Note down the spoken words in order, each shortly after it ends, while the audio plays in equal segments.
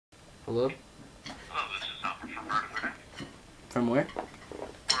Hello? Hello, this is Albert from Vertigo. From where?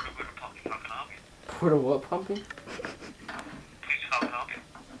 Vertigo Pumping. How can I help you? Porta what pumping? Please, how can I help you?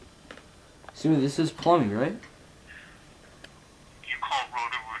 See, this is plumbing, right? You called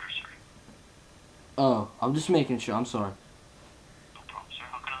Roto-Rooter, sir. Oh, I'm just making sure. I'm sorry. No problem, sir.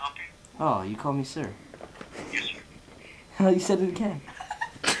 How can I help you? Oh, you called me sir. Yes, sir. You said it again.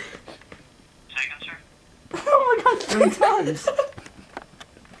 Say again, sir? Oh my god, 3 times.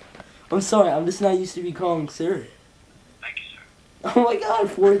 I'm sorry, I'm just not used to be calling sir. Thank you, sir. Oh my god,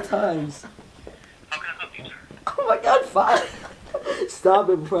 4 times. How can I help you, sir? Oh my god, 5. Stop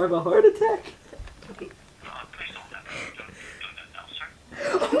it before I have a heart attack. Please don't have to do that now, sir.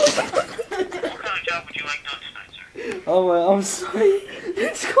 What kind of job would you like done tonight, sir? Oh my, I'm sorry.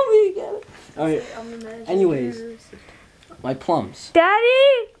 Just call me again. Alright, anyways. My plums.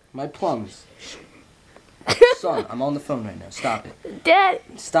 Daddy! My plums. Son, I'm on the phone right now. Stop it. Dad!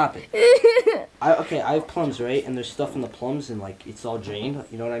 Stop it. Okay, I have plums, right? And there's stuff in the plums and, like, it's all drained.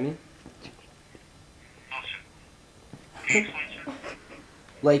 You know what I mean? No, sir. Can you explain, sir?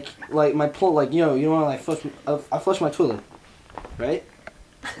 Like my plum, like, you know when I flush my toilet, right?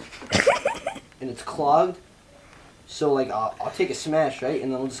 And it's clogged. So, like, I'll take a smash, right?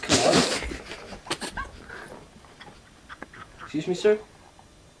 And then it'll just come out. Excuse me, sir?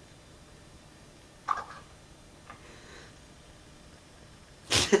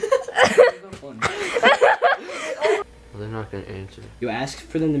 Well, they're not gonna answer. You ask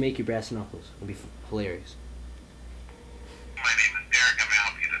for them to make you brass knuckles. It'll be hilarious. My name is Eric. How may I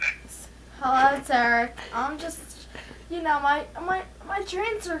help you today? Hello, it's Eric. I'm just, my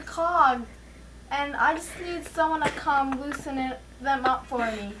drains are clogged, and I just need someone to come loosen them up for me.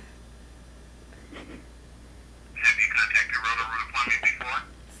 Have you contacted Roto-Rooter Plumbing before?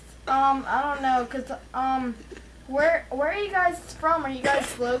 I don't know, where are you guys from? Are you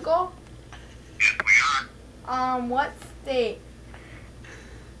guys local? Yes, we are. What state?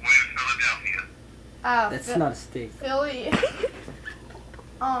 We're in Philadelphia. Oh, That's not a state. Philly.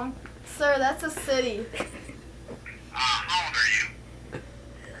 Sir, that's a city. How old are you?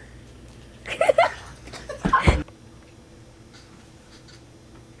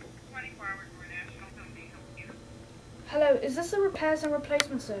 Hello, is this a repairs and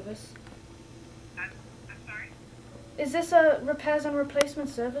replacement service? I'm sorry? Is this a repairs and replacement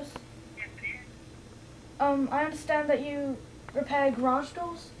service? Yes, it is. I understand that you repair garage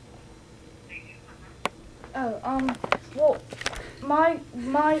doors? Oh, well, my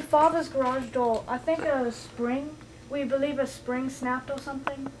father's garage door, I think we believe a spring snapped or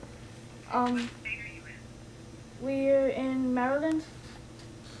something. What state are you in? We're in Maryland.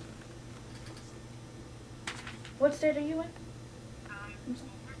 What state are you in? Well,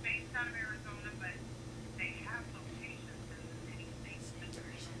 we're based out of Arizona, but they have locations in many states that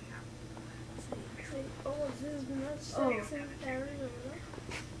have.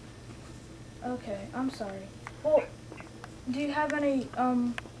 Okay, I'm sorry. Well, do you have any,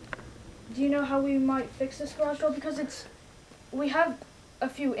 do you know how we might fix this garage door? Because we have a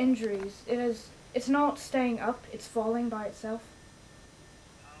few injuries. It's not staying up, it's falling by itself.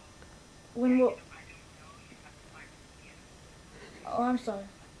 Oh, I'm sorry.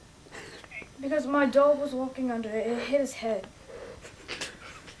 Because my dog was walking under it, it hit his head.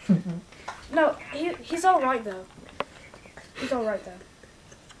 No, he's alright though. He's alright though.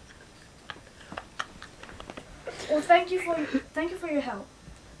 Well, thank you for your help.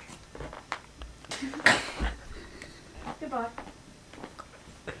 Goodbye.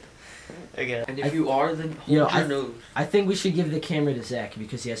 Again. And if you are, then hold Yo, your nose. I think we should give the camera to Zach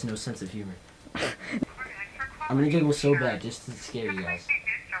because he has no sense of humor. I'm gonna giggle so bad just to scare you guys.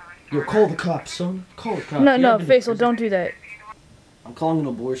 Yo, call the cops, son. Call the cops. No, You no, have been- Faisal, don't do that. I'm calling an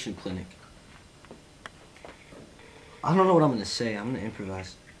abortion clinic. I don't know what I'm gonna say. I'm gonna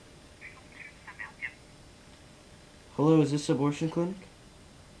improvise. Hello, is this abortion clinic?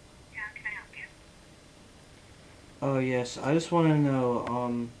 Yeah, can I help you? Oh yes, I just want to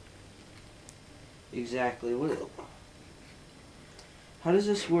know exactly how does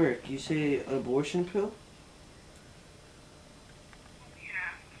this work? You say abortion pill?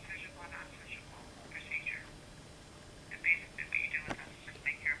 Yeah, surgical, non-surgical procedure. And basically what you do with us is just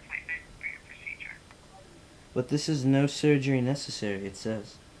make your appointment for your procedure. But this is no surgery necessary, it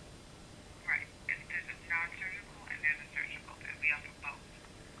says. Right. There's a non-surgical and there's a surgical, and we offer both.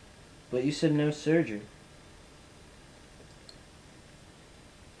 But you said no surgery.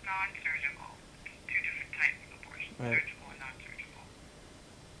 Non-surgical, two different types of abortion, Right. surgical and non-surgical.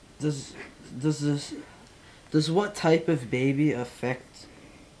 Does what type of baby affect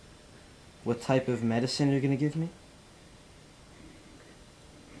what type of medicine you're gonna give me?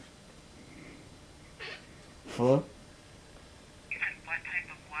 Hello? You said what type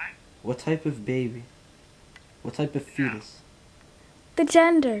of what? What type of baby? What type of fetus? The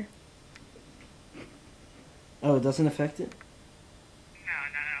gender. Oh, it doesn't affect it? No,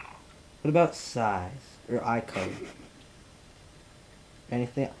 not at all. What about size or eye color?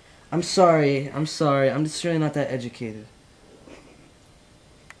 Anything? I'm sorry. I'm just really not that educated.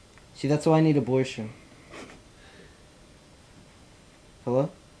 See, that's why I need abortion. Hello?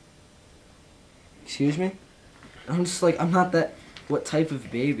 Excuse me? I'm just like, I'm not that. What type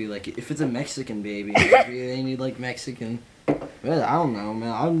of baby? Like, if it's a Mexican baby, maybe they need like Mexican. Well, I don't know,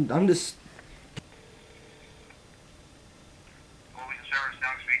 man. I'm just. Well, we can service now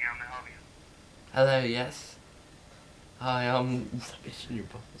speaking. How may I help you? Hello, yes. Hi, stop itching your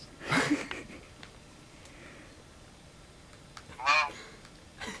balls. Hello?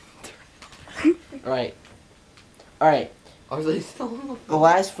 Alright. Alright. Are they still on the The phone?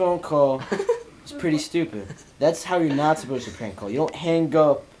 last phone call was pretty stupid. That's how you're not supposed to prank call. You don't hang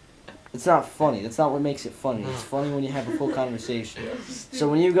up. It's not funny. That's not what makes it funny. It's funny when you have a full conversation. So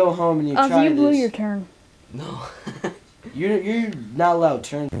when you go home and you try you blew this, your turn. No. you're not allowed to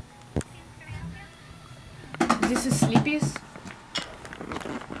turn. Is this a Sleepy's?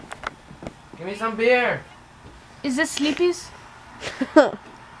 Give me some beer. Is this Sleepy's?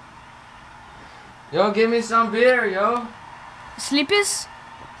 Yo, give me some beer, yo. Sleepy's?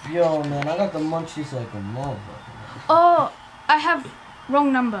 Yo, man, I got the munchies like a motherfucker. Oh, I have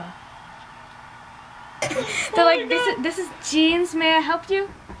wrong number. They're like, this is Jeans. May I help you?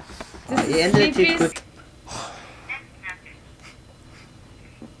 This is it ended too Sleepy's. quick.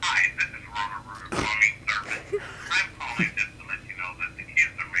 Hi, this is Roto-Rooter Plumbing Service. I'm calling just to let you know that the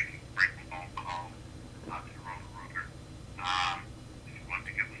kids are making frequent phone calls to Roto-Rooter. If you want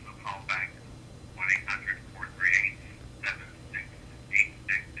to give them a call back, 1-800-438-7686.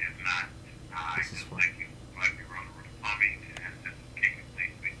 If not, I just thank you. Might be Roto-Rooter Plumbing, and this is King.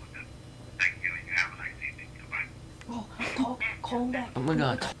 Please speak with us. Thank you, and you have a nice evening. Goodbye. Call him back. Oh my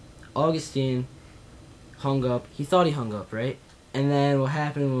god. Augustine hung up. He thought he hung up, right? And then what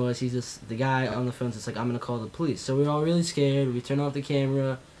happened was the guy on the phone's just like, I'm gonna call the police. So we were all really scared. We turned off the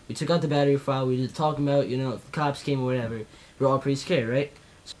camera. We took out the battery file. We were talking about, if the cops came or whatever. We were all pretty scared, right?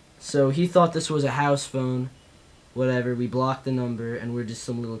 So he thought this was a house phone, whatever. We blocked the number, and we're just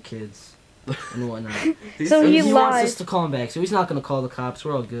some little kids and whatnot. So he wants lied. us to call him back, so he's not gonna call the cops.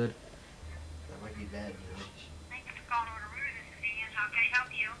 We're all good. That might be bad, Thank you for calling Roto-Rooter. This is Ian. How can I help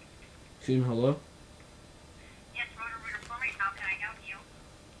you? Excuse me, hello? Yes, Roto-Rooter Plumbing. How can I help you?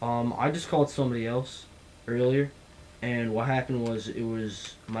 I just called somebody else earlier, and what happened was it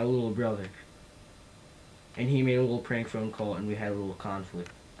was my little brother. And he made a little prank phone call, and we had a little conflict.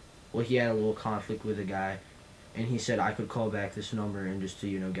 Well, he had a little conflict with a guy, and he said I could call back this number and just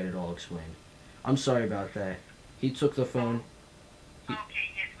to, get it all explained. I'm sorry about that. He took the phone. Okay,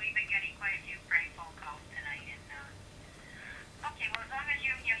 yes, we've been getting quite a few prank phone calls tonight, and okay, well, as long as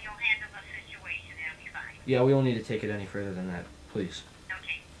you'll handle the situation, it'll be fine. Yeah, we don't need to take it any further than that, please.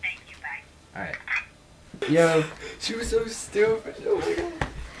 Okay, thank you, bye. Alright. Yo. She was so stupid. Oh my god.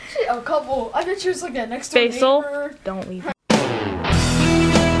 A couple. I bet she was like a next door Faisal, neighbor. don't leave.